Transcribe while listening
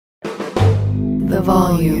the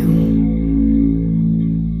volume.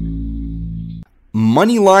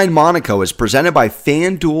 Moneyline Monaco is presented by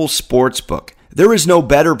FanDuel Sportsbook. There is no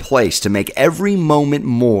better place to make every moment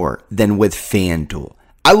more than with FanDuel.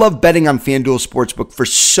 I love betting on FanDuel Sportsbook for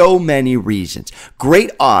so many reasons.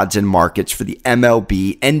 Great odds and markets for the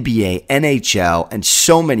MLB, NBA, NHL, and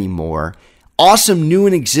so many more. Awesome new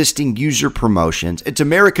and existing user promotions. It's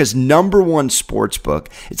America's #1 sportsbook.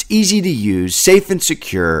 It's easy to use, safe and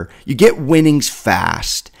secure. You get winnings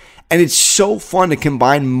fast. And it's so fun to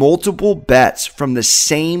combine multiple bets from the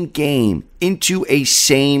same game into a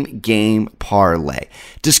same game parlay.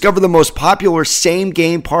 Discover the most popular same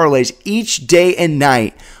game parlays each day and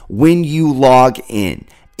night when you log in.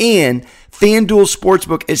 And FanDuel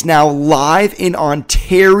Sportsbook is now live in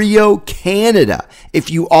Ontario, Canada. If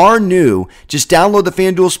you are new, just download the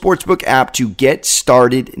FanDuel Sportsbook app to get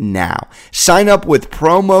started now. Sign up with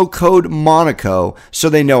promo code Monaco so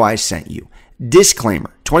they know I sent you.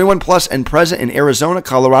 Disclaimer, 21 plus and present in Arizona,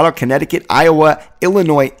 Colorado, Connecticut, Iowa,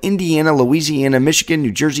 Illinois, Indiana, Louisiana, Michigan,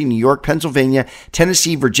 New Jersey, New York, Pennsylvania,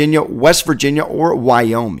 Tennessee, Virginia, West Virginia, or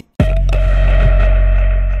Wyoming.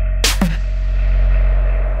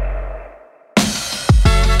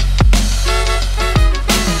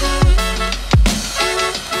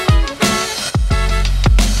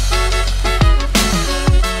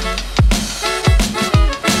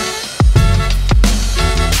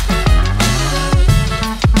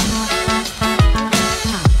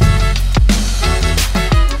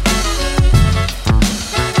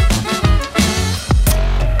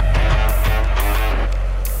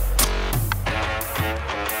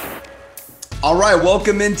 All right,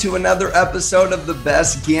 welcome into another episode of the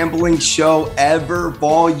best gambling show ever,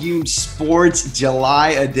 Volume Sports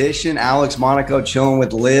July edition. Alex Monaco chilling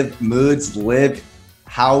with Liv Moods. Liv,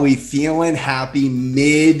 how we feeling?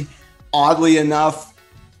 Happy oddly enough,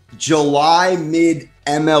 July mid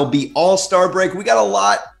MLB All-Star break. We got a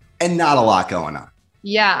lot and not a lot going on.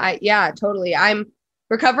 Yeah, totally. I'm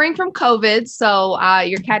recovering from COVID, so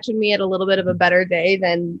you're catching me at a little bit of a better day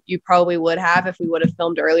than you probably would have if we would have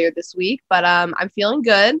filmed earlier this week. But I'm feeling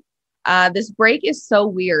good. This break is so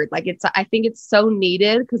weird. I think it's so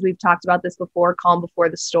needed because we've talked about this before, calm before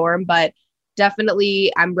the storm. But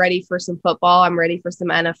definitely, I'm ready for some football. I'm ready for some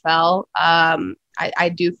NFL. I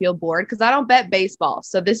do feel bored because I don't bet baseball,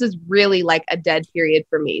 so this is really like a dead period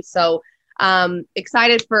for me. So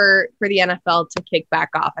excited for the NFL to kick back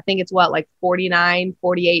off. I think it's 49,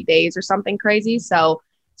 48 days or something crazy. So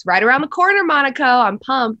it's right around the corner, Monaco. I'm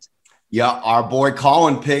pumped. Yeah, our boy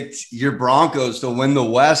Colin picked your Broncos to win the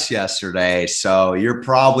West yesterday. So you're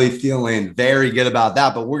probably feeling very good about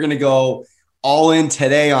that. But we're going to go all in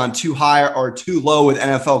today on too high or too low with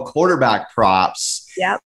NFL quarterback props.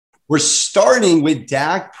 Yep. We're starting with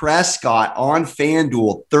Dak Prescott on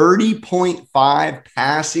FanDuel, 30.5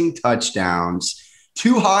 passing touchdowns.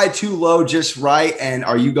 Too high, too low, just right. And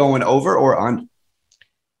are you going over or under?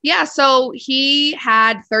 Yeah, so he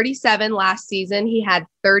had 37 last season. He had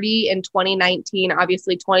 30 in 2019.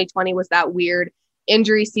 Obviously, 2020 was that weird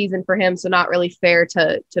injury season for him, so not really fair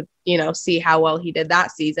to see how well he did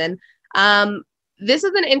that season. This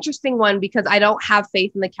is an interesting one because I don't have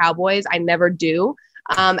faith in the Cowboys. I never do.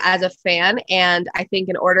 As a fan. And I think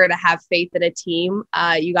in order to have faith in a team,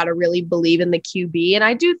 you got to really believe in the QB. And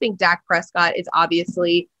I do think Dak Prescott is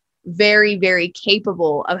obviously very, very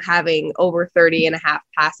capable of having over 30 and a half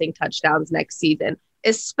passing touchdowns next season,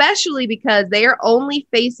 especially because they are only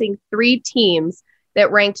facing 3 teams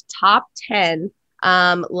that ranked top 10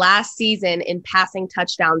 last season in passing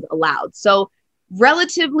touchdowns allowed. So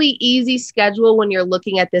relatively easy schedule when you're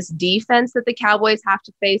looking at this defense that the Cowboys have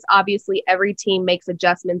to face. Obviously, every team makes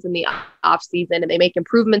adjustments in the offseason and they make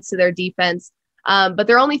improvements to their defense. But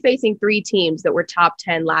they're only facing 3 teams that were top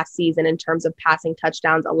 10 last season in terms of passing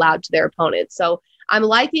touchdowns allowed to their opponents. So I'm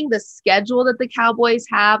liking the schedule that the Cowboys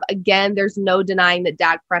have. Again, there's no denying that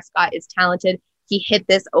Dak Prescott is talented. He hit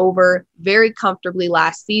this over very comfortably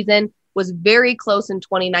last season, was very close in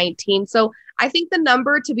 2019. So I think the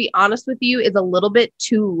number, to be honest with you, is a little bit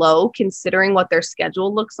too low considering what their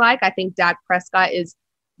schedule looks like. I think Dak Prescott is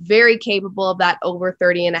very capable of that over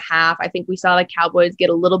 30 and a half. I think we saw the Cowboys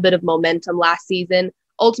get a little bit of momentum last season.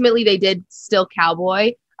 Ultimately, they did still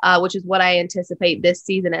cowboy, which is what I anticipate this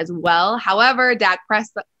season as well. However, Dak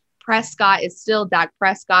Prescott is still Dak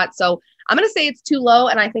Prescott. So I'm going to say it's too low,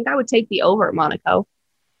 and I think I would take the over, Monaco.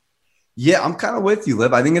 Yeah, I'm kind of with you,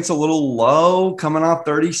 Liv. I think it's a little low coming off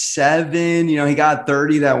 37. You know, he got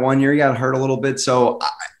 30 that one year. He got hurt a little bit. So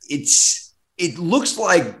it looks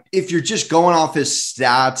like if you're just going off his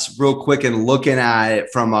stats real quick and looking at it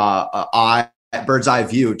from a bird's eye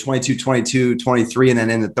view, 22, 22, 23, and then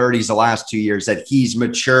in the 30s the last 2 years, that he's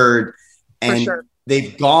matured and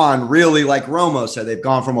they've gone really, like Romo said, they've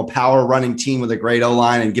gone from a power running team with a great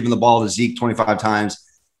O-line and giving the ball to Zeke 25 times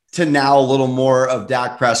to now a little more of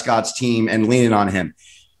Dak Prescott's team and leaning on him.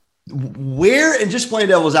 Where, and just playing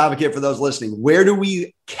devil's advocate for those listening, where do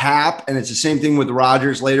we cap, and it's the same thing with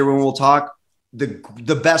Rodgers later when we'll talk,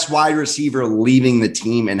 the best wide receiver leaving the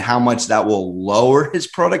team and how much that will lower his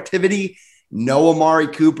productivity? No Amari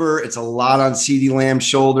Cooper. It's a lot on CeeDee Lamb's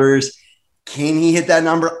shoulders. Can he hit that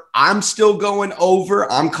number? I'm still going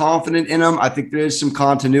over. I'm confident in him. I think there is some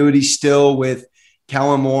continuity still with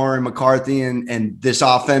Kellen Moore and McCarthy and this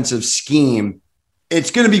offensive scheme.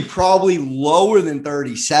 It's going to be probably lower than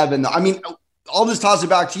 37. I mean, I'll just toss it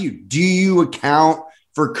back to you. Do you account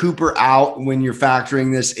for Cooper out when you're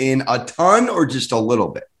factoring this in a ton or just a little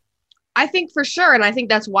bit? I think for sure. And I think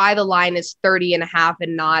that's why the line is 30.5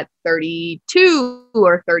 and not 32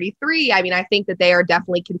 or 33. I mean, I think that they are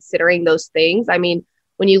definitely considering those things. I mean,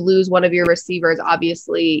 when you lose one of your receivers,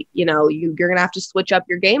 obviously, you know, you're going to have to switch up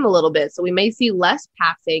your game a little bit. So we may see less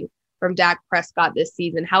passing from Dak Prescott this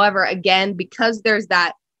season. However, again, because there's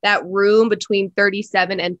that room between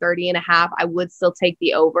 37 and 30.5, I would still take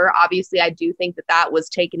the over. Obviously, I do think that was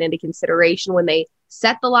taken into consideration when they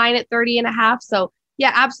set the line at 30.5. So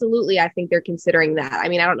yeah, absolutely. I think they're considering that. I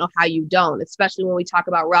mean, I don't know how you don't, especially when we talk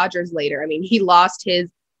about Rodgers later. I mean, he lost his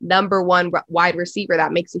number one wide receiver.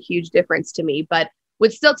 That makes a huge difference to me, but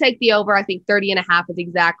would still take the over. I think 30.5 is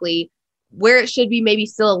exactly where it should be, maybe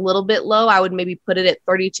still a little bit low. I would maybe put it at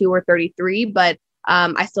 32 or 33, but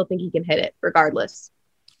I still think he can hit it regardless.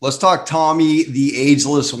 Let's talk Tommy, the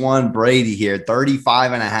ageless one, Brady here,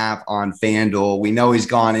 35.5 on FanDuel. We know he's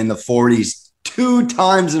gone in the 40s 2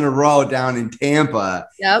 times in a row down in Tampa.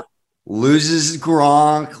 Yep. Loses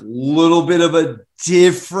Gronk, little bit of a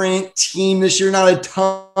different team this year, not a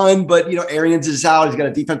ton, but you know, Arians is out. He's got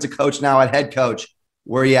a defensive coach now at head coach.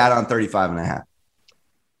 Where are you at on 35.5?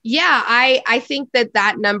 Yeah, I think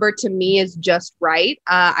that number to me is just right.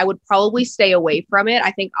 I would probably stay away from it. I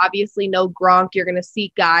think obviously no Gronk. You're going to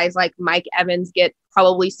see guys like Mike Evans get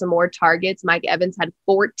probably some more targets. Mike Evans had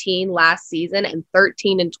 14 last season and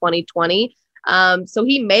 13 in 2020. So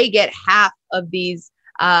he may get half of these,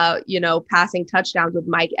 passing touchdowns with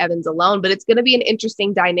Mike Evans alone, but it's going to be an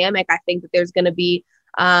interesting dynamic. I think that there's going to be,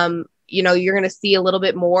 you're going to see a little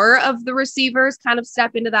bit more of the receivers kind of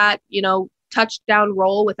step into that, touchdown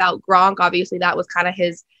role without Gronk. Obviously that was kind of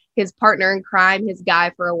his partner in crime, his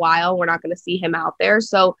guy for a while. We're not going to see him out there.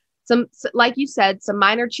 So like you said, some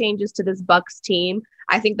minor changes to this Bucs team.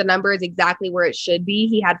 I think the number is exactly where it should be.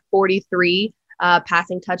 He had 43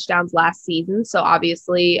 passing touchdowns last season. So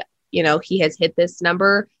obviously, he has hit this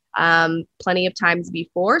number plenty of times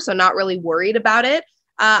before. So not really worried about it.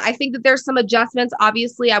 I think that there's some adjustments.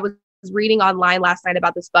 Obviously, I was reading online last night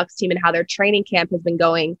about this Bucs team and how their training camp has been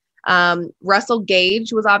going. Russell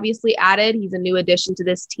Gage was obviously added. He's a new addition to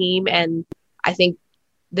this team. And I think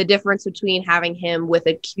the difference between having him with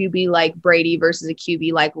a QB like Brady versus a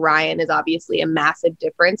QB like Ryan is obviously a massive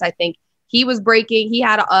difference. I think he was breaking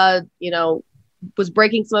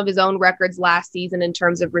some of his own records last season in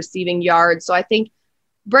terms of receiving yards. So I think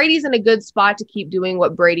Brady's in a good spot to keep doing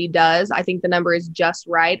what Brady does. I think the number is just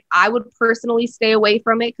right. I would personally stay away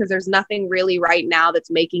from it because there's nothing really right now that's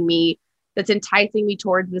enticing me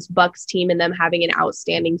towards this Bucs team and them having an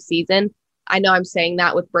outstanding season. I know I'm saying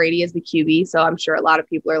that with Brady as the QB, so I'm sure a lot of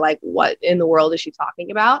people are like, what in the world is she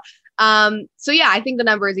talking about? So yeah, I think the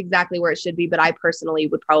number is exactly where it should be, but I personally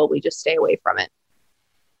would probably just stay away from it.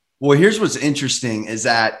 Well, here's what's interesting is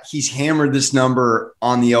that he's hammered this number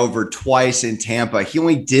on the over twice in Tampa. He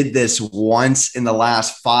only did this once in the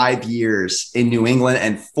last 5 years in New England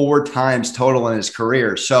and 4 times total in his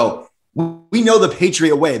career. So we know the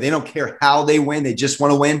Patriot way. They don't care how they win. They just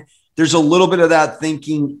want to win. There's a little bit of that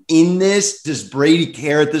thinking in this. Does Brady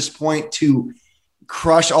care at this point to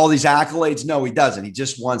crush all these accolades? No, he doesn't. He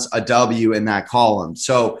just wants a W in that column.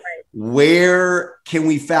 So where can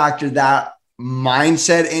we factor that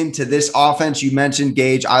mindset into this offense? You mentioned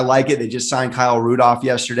Gage. I like it. They just signed Kyle Rudolph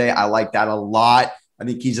yesterday. I like that a lot. I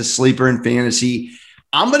think he's a sleeper in fantasy.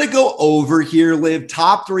 I'm going to go over here, Liv.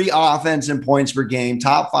 Top 3 offense in points per game,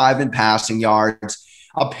 top 5 in passing yards.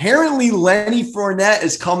 Apparently, Lenny Fournette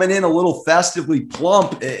is coming in a little festively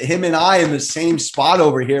plump. Him and I in the same spot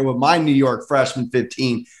over here with my New York freshman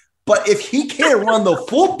 15. But if he can't run the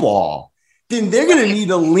football, then they're going to need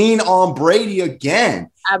to lean on Brady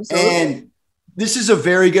again. Absolutely. And this is a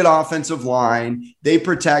very good offensive line. They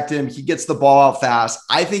protect him. He gets the ball out fast.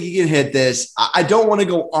 I think he can hit this. I don't want to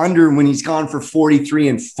go under when he's gone for 43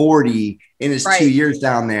 and 40 in his 2 years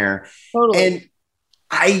down there. Totally. And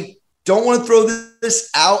I don't want to throw this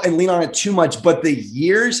out and lean on it too much, but the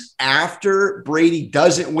years after Brady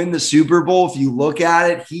doesn't win the Super Bowl, if you look at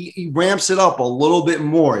it, he ramps it up a little bit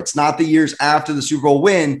more. It's not the years after the Super Bowl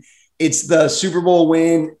win. It's the Super Bowl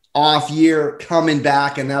win, off year, coming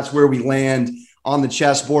back, and that's where we land on the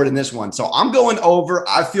chessboard in this one. So I'm going over.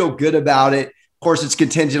 I feel good about it. Of course, it's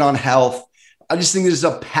contingent on health. I just think this is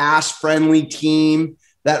a pass-friendly team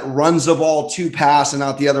that runs the ball to pass and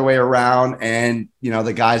not the other way around. And,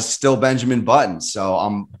 the guy's still Benjamin Button. So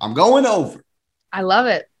I'm going over. I love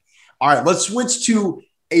it. All right, let's switch to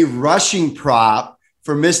a rushing prop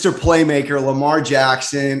for Mr. Playmaker, Lamar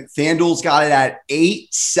Jackson. FanDuel's got it at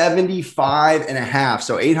 875.5.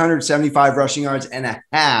 So 875 rushing yards and a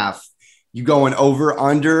half. You going over,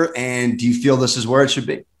 under, and do you feel this is where it should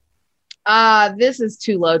be? This is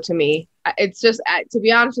too low to me. It's just, to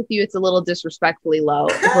be honest with you, it's a little disrespectfully low,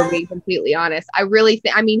 if we're being completely honest. I really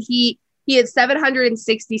think, he had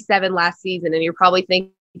 767 last season, and you're probably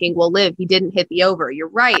thinking, well, Liv, he didn't hit the over. You're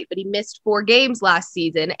right, but he missed 4 games last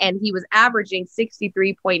season, and he was averaging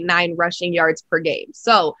 63.9 rushing yards per game.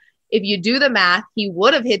 So if you do the math, he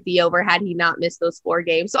would have hit the over had he not missed those 4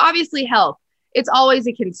 games. So obviously health, it's always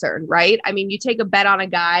a concern, right? You take a bet on a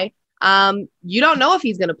guy, you don't know if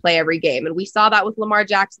he's going to play every game. And we saw that with Lamar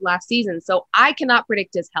Jackson last season. So I cannot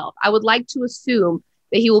predict his health. I would like to assume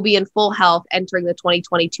that he will be in full health entering the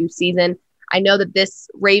 2022 season. I know that this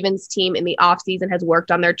Ravens team in the offseason has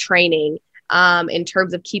worked on their training in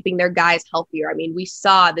terms of keeping their guys healthier. We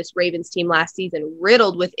saw this Ravens team last season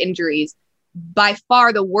riddled with injuries, by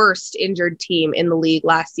far the worst injured team in the league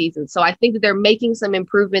last season. So I think that they're making some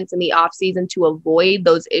improvements in the offseason to avoid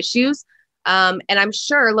those issues. And I'm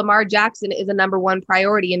sure Lamar Jackson is a number one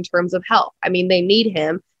priority in terms of health. They need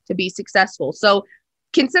him to be successful. So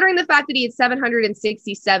considering the fact that he had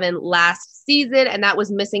 767 last season, and that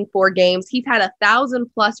was missing 4 games, he's had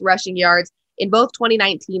 1,000+ rushing yards in both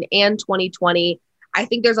 2019 and 2020. I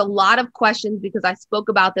think there's a lot of questions because I spoke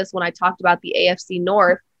about this when I talked about the AFC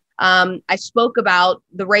North. I spoke about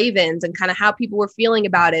the Ravens and kind of how people were feeling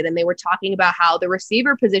about it. And they were talking about how the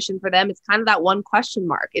receiver position for them is kind of that one question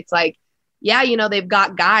mark. It's like, yeah, they've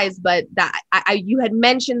got guys, but you had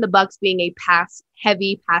mentioned the Bucs being a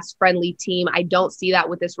pass-heavy, pass-friendly team. I don't see that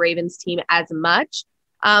with this Ravens team as much.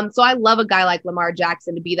 So I love a guy like Lamar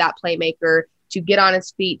Jackson to be that playmaker, to get on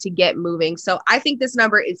his feet, to get moving. So I think this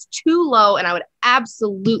number is too low, and I would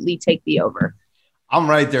absolutely take the over. I'm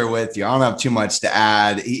right there with you. I don't have too much to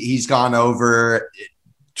add. He's gone over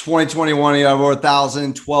 2021, he had over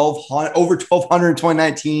 1,000, 1,200, over 1,200 in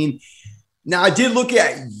 2019. Now, I did look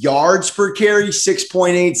at yards per carry,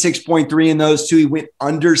 6.8, 6.3 in those two. He went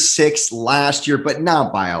under 6 last year, but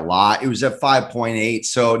not by a lot. It was at 5.8,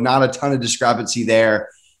 so not a ton of discrepancy there.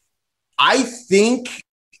 I think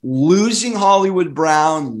losing Hollywood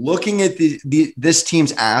Brown, looking at this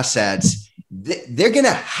team's assets, they're going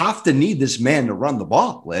to have to need this man to run the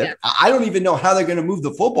ball, Liv. Yeah. I don't even know how they're going to move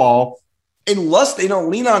the football unless they don't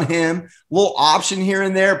lean on him. Little option here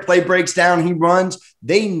and there, play breaks down, he runs.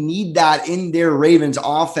 They need that in their Ravens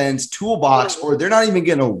offense toolbox, or they're not even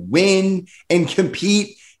going to win and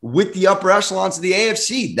compete with the upper echelons of the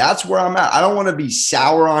AFC. That's where I'm at. I don't want to be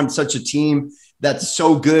sour on such a team that's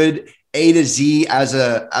so good A to Z as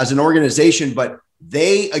an organization, but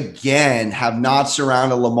they, again, have not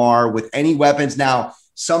surrounded Lamar with any weapons. Now,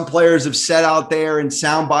 some players have said out there in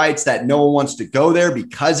sound bites that no one wants to go there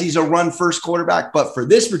because he's a run-first quarterback. But for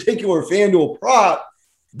this particular FanDuel prop,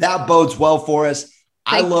 that bodes well for us.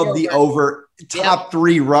 I love the over. Top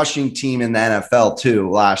 3 rushing team in the NFL,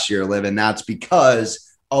 too, last year, Liv, and that's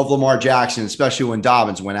because of Lamar Jackson, especially when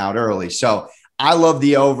Dobbins went out early. So I love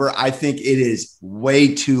the over. I think it is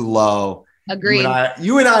way too low. Agreed.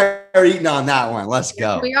 You and I are eating on that one. Let's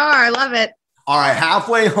go. We are. I love it. All right,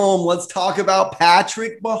 halfway home, let's talk about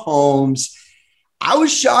Patrick Mahomes. I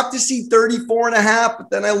was shocked to see 34.5, but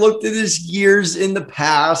then I looked at his years in the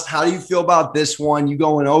past. How do you feel about this one? You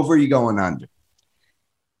going over, you going under?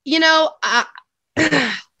 I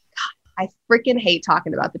freaking hate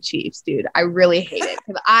talking about the Chiefs, dude. I really hate it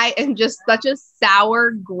because I am just such a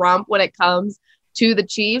sour grump when it comes to the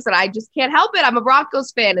Chiefs, and I just can't help it. I'm a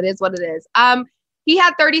Broncos fan. It is what it is. He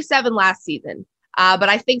had 37 last season. But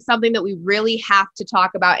I think something that we really have to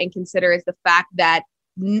talk about and consider is the fact that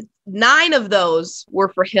 9 of those were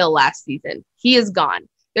for Hill last season. He is gone.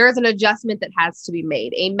 There is an adjustment that has to be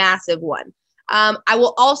made, a massive one. I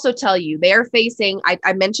will also tell you, they are facing,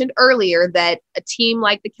 I mentioned earlier that a team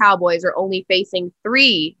like the Cowboys are only facing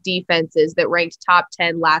 3 defenses that ranked top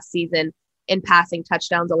 10 last season in passing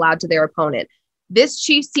touchdowns allowed to their opponent. This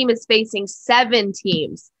Chiefs team is facing 7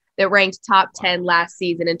 teams that ranked top 10 last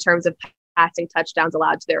season in terms of passing touchdowns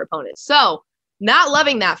allowed to their opponents. So not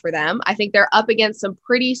loving that for them. I think they're up against some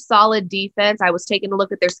pretty solid defense. I was taking a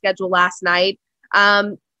look at their schedule last night.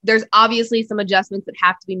 There's obviously some adjustments that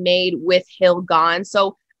have to be made with Hill gone.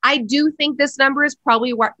 So I do think this number is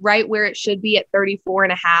probably right where it should be at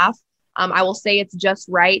 34.5. I will say it's just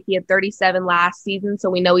right. He had 37 last season, so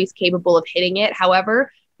we know he's capable of hitting it.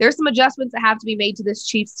 However, there's some adjustments that have to be made to this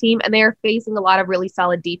Chiefs team, and they are facing a lot of really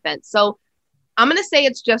solid defense. So I'm going to say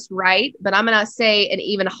it's just right, but I'm going to say an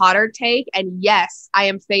even hotter take. And yes, I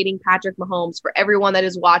am fading Patrick Mahomes for everyone that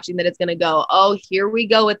is watching that it's going to go, oh, here we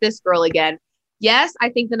go with this girl again. Yes, I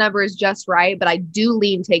think the number is just right, but I do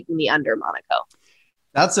lean taking the under, Monaco.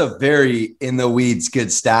 That's a very in the weeds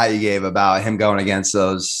good stat you gave about him going against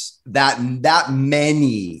that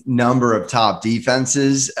many number of top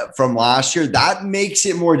defenses from last year. That makes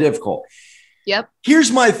it more difficult. Yep.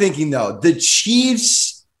 Here's my thinking though. The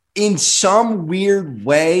Chiefs in some weird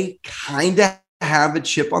way kind of have a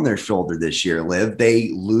chip on their shoulder this year, Liv. They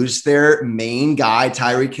lose their main guy,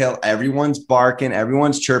 Tyreek Hill. Everyone's barking,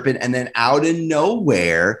 everyone's chirping. And then out of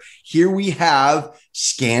nowhere, here we have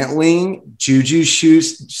Scantling, Juju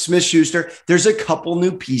Smith-Schuster. There's a couple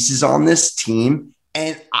new pieces on this team,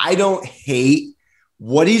 and I don't hate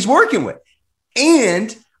what he's working with.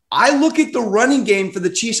 And I look at the running game for the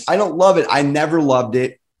Chiefs. I don't love it. I never loved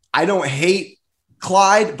it. I don't hate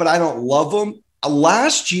Clyde, but I don't love him.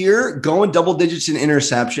 Last year, going double digits in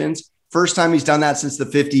interceptions, first time he's done that since the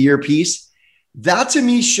 50-year piece. That to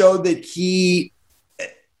me showed that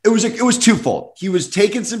it was twofold. He was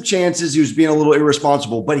taking some chances. He was being a little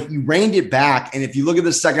irresponsible, but he reined it back. And if you look at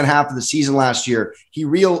the second half of the season last year, he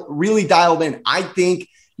really dialed in. I think,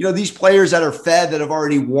 these players that are fed that have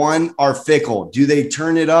already won are fickle. Do they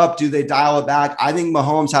turn it up? Do they dial it back? I think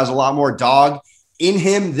Mahomes has a lot more dog in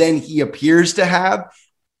him than he appears to have.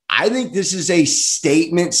 I think this is a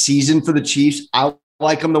statement season for the Chiefs. I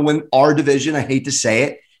like them to win our division. I hate to say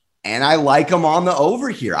it. And I like them on the over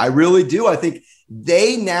here. I really do. I think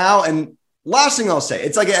they now, and last thing I'll say,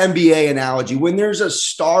 it's like an NBA analogy. When there's a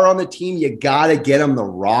star on the team, you got to get him the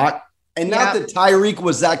rock. And not that Tyreek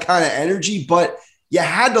was that kind of energy, but you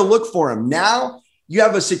had to look for him. Now you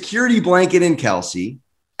have a security blanket in Kelsey,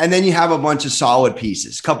 and then you have a bunch of solid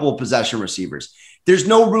pieces, a couple of possession receivers. There's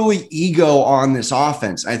no really ego on this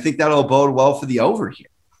offense. I think that'll bode well for the over here.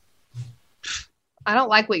 I don't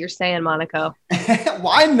like what you're saying, Monaco.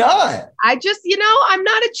 Why not? I just, I'm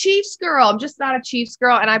not a Chiefs girl. I'm just not a Chiefs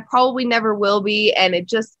girl, and I probably never will be, and it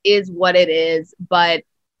just is what it is. But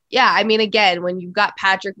yeah, I mean, again, when you've got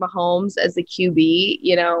Patrick Mahomes as the QB,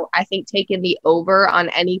 I think taking the over on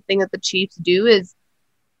anything that the Chiefs do is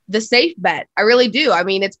the safe bet. I really do. I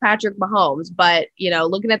mean, it's Patrick Mahomes, but,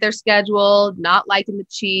 looking at their schedule, not liking the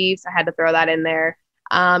Chiefs, I had to throw that in there.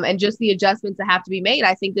 And just the adjustments that have to be made.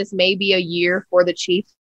 I think this may be a year for the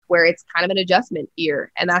Chiefs where it's kind of an adjustment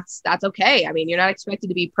year, and that's okay. I mean, you're not expected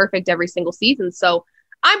to be perfect every single season. So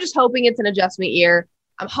I'm just hoping it's an adjustment year.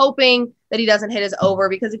 I'm hoping that he doesn't hit his over,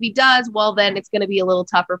 because if he does, well, then it's going to be a little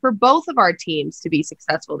tougher for both of our teams to be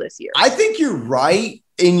successful this year. I think you're right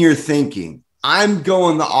in your thinking. I'm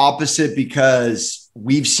going the opposite because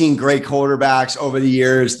we've seen great quarterbacks over the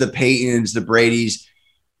years, the Peytons, the Bradys.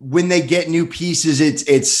 When they get new pieces,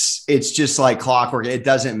 it's just like clockwork. It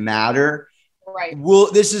doesn't matter. Right.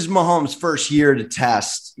 Well, this is Mahomes' first year to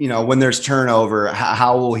test, when there's turnover,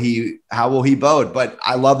 how will he bode? But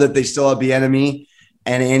I love that they still have Bieniemy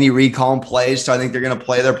and Andy Reid calling plays. So I think they're going to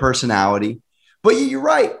play their personality. But you're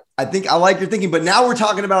right. I like your thinking, but now we're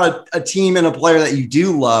talking about a team and a player that you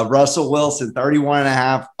do love, Russell Wilson,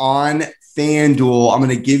 31.5 on FanDuel. I'm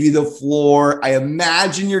going to give you the floor. I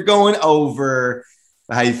imagine you're going over.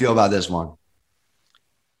 How do you feel about this one?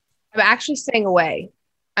 I'm actually staying away.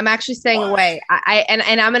 I'm going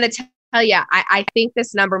to tell you, I think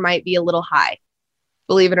this number might be a little high,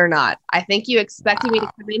 believe it or not. I think you expected me to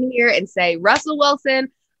come in here and say, Russell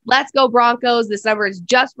Wilson, let's go Broncos. This number is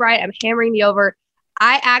just right. I'm hammering the over.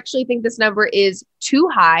 I actually think this number is too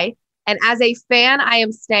high. And as a fan, I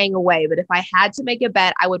am staying away. But if I had to make a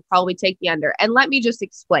bet, I would probably take the under. And let me just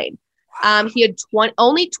explain. He had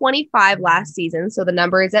only 25 last season. So the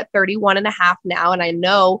number is at 31.5 now. And I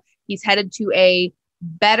know he's headed to a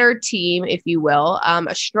better team, if you will,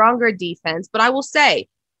 a stronger defense. But I will say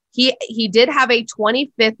he did have a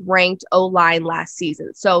 25th ranked O-line last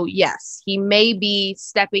season. So yes, he may be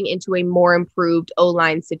stepping into a more improved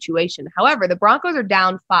O-line situation. However, the Broncos are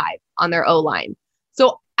down 5 on their O-line.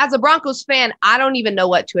 So as a Broncos fan, I don't even know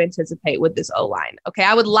what to anticipate with this O-line. Okay.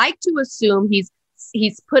 I would like to assume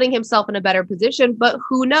he's putting himself in a better position, but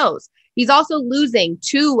who knows? He's also losing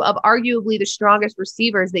two of arguably the strongest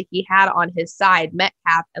receivers that he had on his side,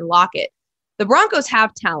 Metcalf and Lockett. The Broncos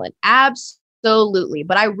have talent, absolutely.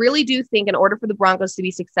 But I really do think in order for the Broncos to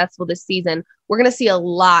be successful this season, we're going to see a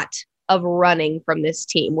lot of running from this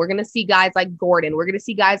team. We're going to see guys like Gordon. We're going to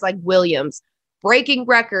see guys like Williams breaking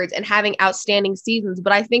records and having outstanding seasons.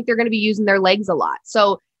 But I think they're going to be using their legs a lot.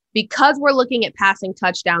 So because we're looking at passing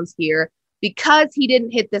touchdowns here, because he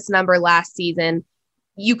didn't hit this number last season,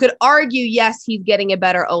 you could argue, yes, he's getting a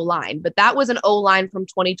better O-line, but that was an O-line from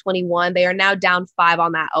 2021. They are now down 5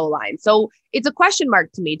 on that O-line. So it's a question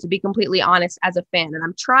mark to me, to be completely honest, as a fan. And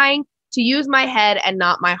I'm trying to use my head and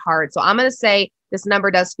not my heart. So I'm going to say this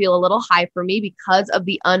number does feel a little high for me because of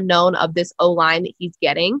the unknown of this O-line that he's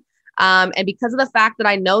getting. And because of the fact that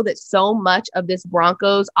I know that so much of this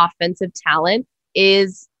Broncos offensive talent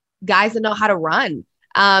is guys that know how to run.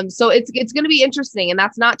 So it's going to be interesting. And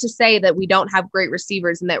that's not to say that we don't have great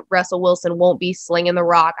receivers and that Russell Wilson won't be slinging the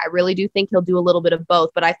rock. I really do think he'll do a little bit of both.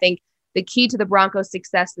 But I think the key to the Broncos'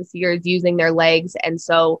 success this year is using their legs. And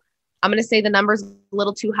so I'm going to say the number's a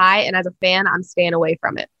little too high. And as a fan, I'm staying away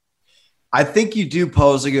from it. I think you do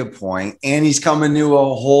pose a good point, and he's coming to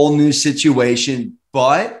a whole new situation,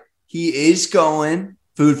 but he is going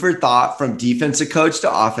food for thought from defensive coach to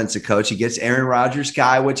offensive coach. He gets Aaron Rodgers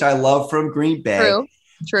guy, which I love, from Green Bay.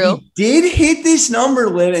 True. He did hit this number,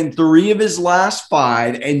 Liv, in 3 of his last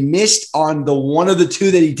 5 and missed on the one of the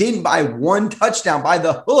 2 that he didn't by 1 touchdown by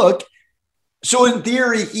the hook. So in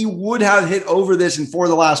theory, he would have hit over this in 4 of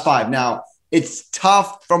the last 5. Now, it's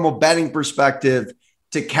tough from a betting perspective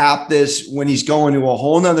to cap this when he's going to a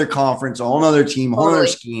whole nother conference, a whole nother team, a whole nother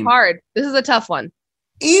scheme. Hard. This is a tough one.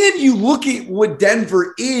 And you look at what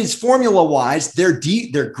Denver is formula-wise, they're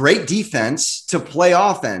great defense to play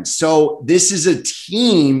offense. So this is a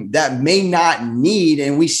team that may not need,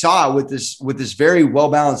 and we saw it with this very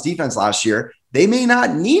well-balanced defense last year, they may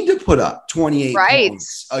not need to put up 28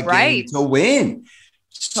 points a game to win.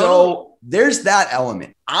 So there's that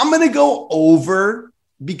element. I'm going to go over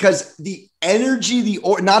because the energy,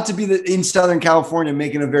 not to be in Southern California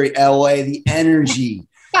making a very LA, the energy.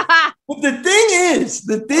 But the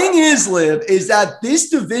thing is, Liv, is that this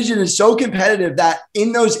division is so competitive that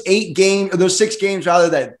in those 6 games rather,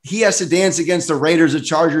 that he has to dance against the Raiders, the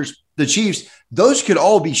Chargers, the Chiefs, those could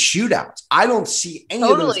all be shootouts. I don't see any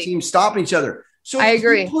of those teams stopping each other. So I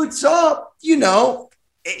agree. He puts up,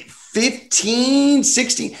 15,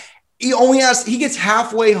 16. He gets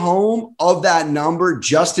halfway home of that number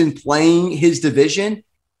just in playing his division.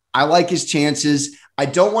 I like his chances. I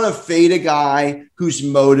don't want to fade a guy who's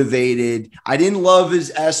motivated. I didn't love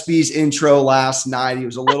his ESPYs intro last night. He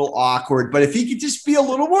was a little awkward, but if he could just be a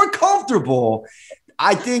little more comfortable,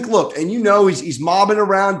 I think, look, and he's mobbing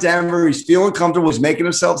around Denver. He's feeling comfortable. He's making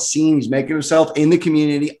himself seen. He's making himself in the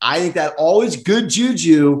community. I think that always good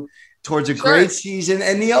juju towards a great season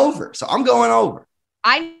and the over. So I'm going over.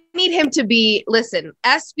 I need him to be,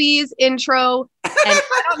 ESPY's intro. And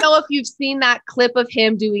I don't know if you've seen that clip of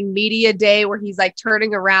him doing media day where he's like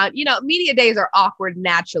turning around. Media days are awkward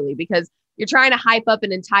naturally because you're trying to hype up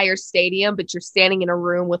an entire stadium, but you're standing in a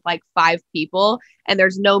room with like 5 people and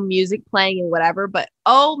there's no music playing and whatever. But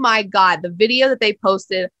oh my God, the video that they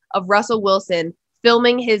posted of Russell Wilson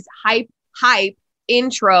filming his hype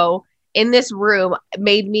intro in this room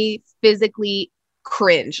made me physically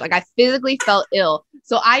cringe. Like I physically felt ill.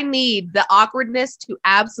 So I need the awkwardness to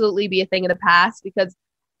absolutely be a thing of the past because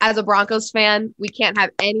as a Broncos fan, we can't have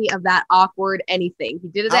any of that awkward anything. He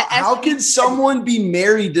did it at How can someone be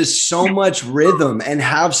married to so much rhythm and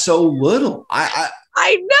have so little? I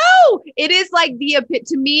know. It is like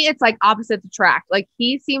to me, it's like opposites attract. Like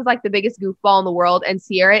he seems like the biggest goofball in the world and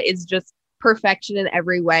Sierra is just perfection in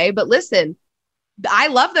every way. But listen, I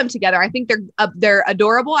love them together. I think they're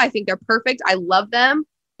adorable. I think they're perfect. I love them.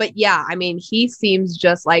 But yeah, I mean, he seems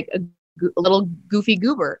just like a little goofy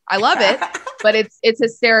goober. I love it. But it's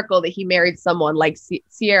hysterical that he married someone like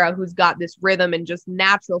Sierra, who's got this rhythm and just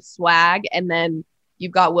natural swag. And then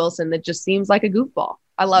you've got Wilson that just seems like a goofball.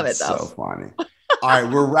 I love it, though. So funny. All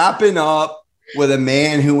right, we're wrapping up with a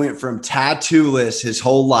man who went from tattoo-less his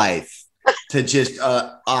whole life to just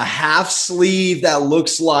a half sleeve that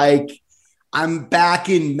looks like I'm back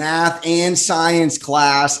in math and science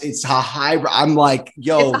class. It's a hybrid. I'm like,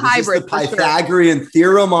 yo, is this the Pythagorean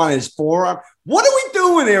theorem on his forearm? What are we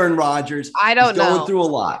doing, Aaron Rodgers? I don't know. He's going through a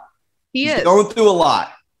lot. He's going through a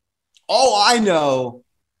lot. All I know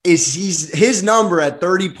is his number at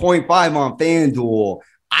 30.5 on FanDuel.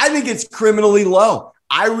 I think it's criminally low.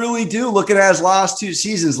 I really do, looking at his last 2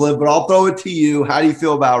 seasons, Liv, but I'll throw it to you. How do you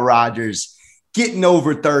feel about Rodgers getting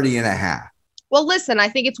over 30.5? Well, listen, I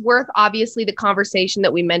think it's worth obviously the conversation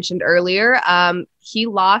that we mentioned earlier. He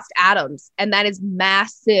lost Adams, and that is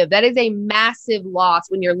massive. That is a massive loss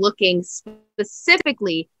when you're looking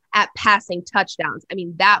specifically at passing touchdowns. I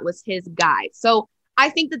mean, that was his guy. So I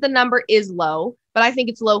think that the number is low, but I think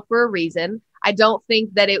it's low for a reason. I don't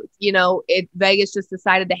think that Vegas just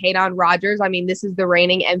decided to hate on Rodgers. I mean, this is the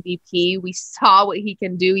reigning MVP. We saw what he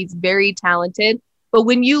can do. He's very talented. But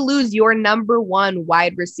when you lose your number one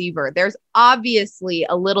wide receiver, there's obviously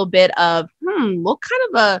a little bit of, what kind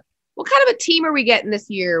of a team are we getting this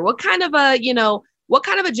year? What kind of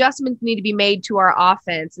adjustments need to be made to our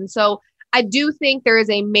offense? And so I do think there is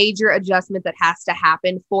a major adjustment that has to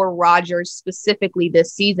happen for Rodgers specifically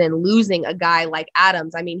this season, losing a guy like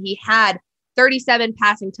Adams. I mean, he had 37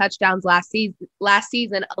 passing touchdowns last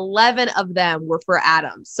season. 11 of them were for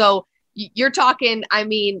Adams. So you're talking, I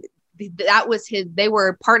mean, they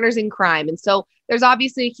were partners in crime. And so there's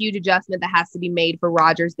obviously a huge adjustment that has to be made for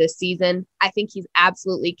Rodgers this season. I think he's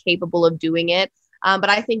absolutely capable of doing it. But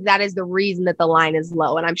I think that is the reason that the line is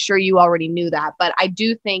low. And I'm sure you already knew that. But I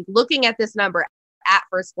do think looking at this number at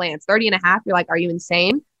first glance, 30.5, you're like, are you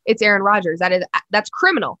insane? It's Aaron Rodgers. That's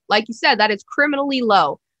criminal. Like you said, that is criminally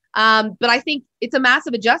low. But I think it's a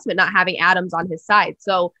massive adjustment not having Adams on his side.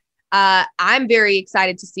 So I'm very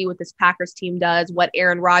excited to see what this Packers team does, what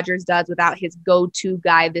Aaron Rodgers does without his go-to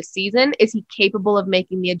guy this season. Is he capable of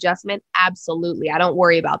making the adjustment? Absolutely. I don't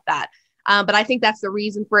worry about that. But I think that's the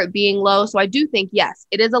reason for it being low. So I do think, yes,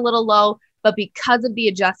 it is a little low, but because of the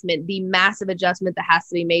adjustment, the massive adjustment that has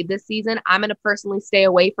to be made this season, I'm going to personally stay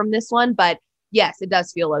away from this one. But yes, it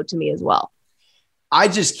does feel low to me as well. I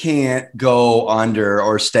just can't go under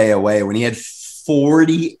or stay away when he had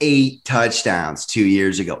 48 touchdowns 2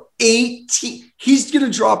 years ago. 18. He's going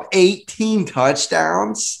to drop 18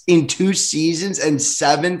 touchdowns in 2 seasons and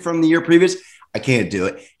 7 from the year previous. I can't do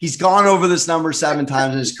it. He's gone over this number 7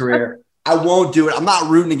 times in his career. I won't do it. I'm not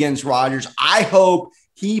rooting against Rodgers. I hope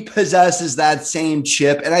he possesses that same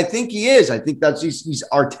chip. And I think he is. I think that's he's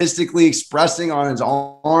artistically expressing on his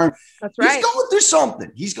arm. That's right. He's going through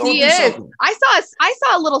something. Something. I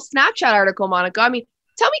saw a little Snapchat article, Monica. I mean,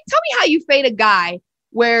 tell me how you fade a guy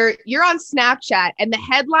where you're on Snapchat and the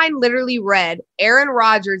headline literally read, Aaron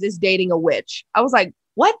Rodgers is dating a witch. I was like,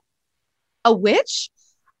 what? A witch?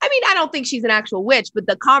 I mean, I don't think she's an actual witch, but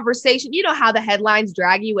the conversation, you know how the headlines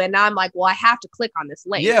drag you in. Now I'm like, well, I have to click on this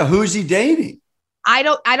link. Yeah, who's he dating? I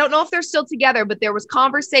don't know if they're still together, but there was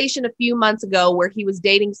conversation a few months ago where he was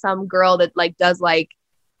dating some girl that does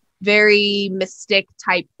very mystic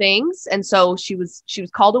type things. And so she was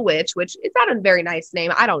called a witch, which is not a very nice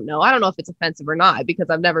name. I don't know if it's offensive or not, because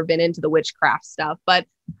I've never been into the witchcraft stuff. But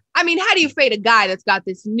I mean, how do you fade a guy that's got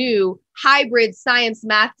this new hybrid science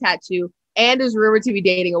math tattoo and is rumored to be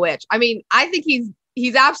dating a witch? I mean, I think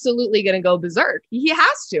he's absolutely going to go berserk. He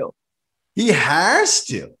has to. He has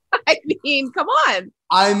to. I mean, come on.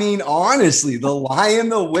 I mean, honestly, the Lion,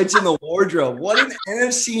 the Witch, and the Wardrobe. What an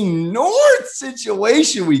NFC North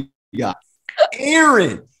situation we got.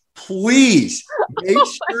 Aaron, please make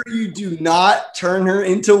sure you do not turn her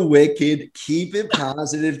into wicked. Keep it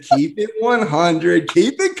positive. Keep it 100.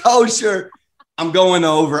 Keep it kosher. I'm going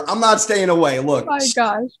over. I'm not staying away. Look. Oh my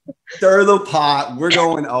gosh. Stir the pot. We're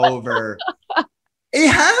going over. He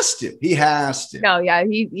has to. He has to. No, yeah,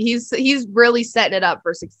 he's really setting it up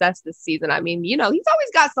for success this season. I mean, you know, he's always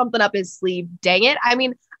got something up his sleeve. Dang it. I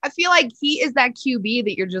mean, I feel like he is that QB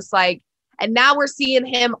that you're just like, and now we're seeing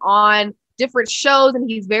him on different shows and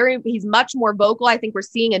he's much more vocal. I think we're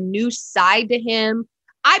seeing a new side to him.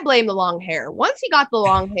 I blame the long hair. Once he got the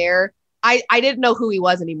long hair, I didn't know who he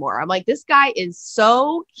was anymore. I'm like, this guy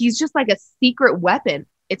he's just like a secret weapon.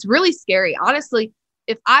 It's really scary. Honestly,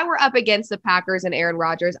 if I were up against the Packers and Aaron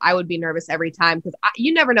Rodgers, I would be nervous every time because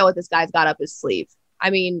you never know what this guy's got up his sleeve. I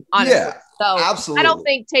mean, honestly. Yeah, so absolutely. I don't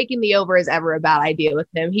think taking the over is ever a bad idea with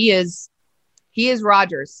him. He is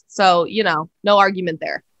Rodgers. So, you know, no argument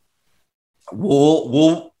there.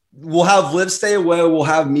 We'll have Liv stay away. We'll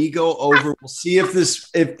have me go over. We'll see if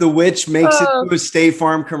the witch makes it to a State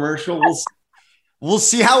Farm commercial. We'll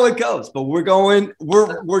see how it goes. But we're going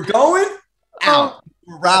out.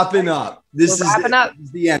 We're wrapping up. This is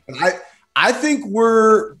the end. I think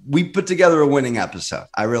we put together a winning episode.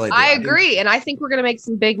 I really do. I agree. And I think we're going to make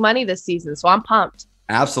some big money this season. So I'm pumped.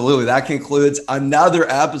 Absolutely. That concludes another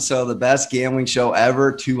episode of the best gambling show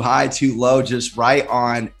ever. Too high, too low, just right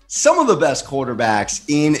on some of the best quarterbacks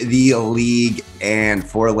in the league. And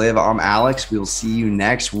for Liv, I'm Alex. We'll see you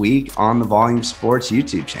next week on the Volume Sports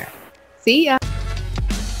YouTube channel. See ya.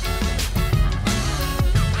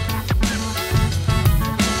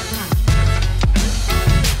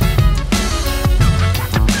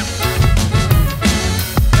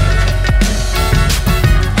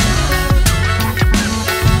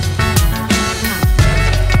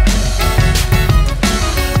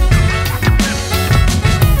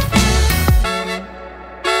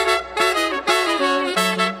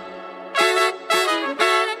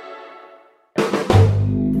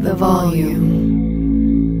 the volume.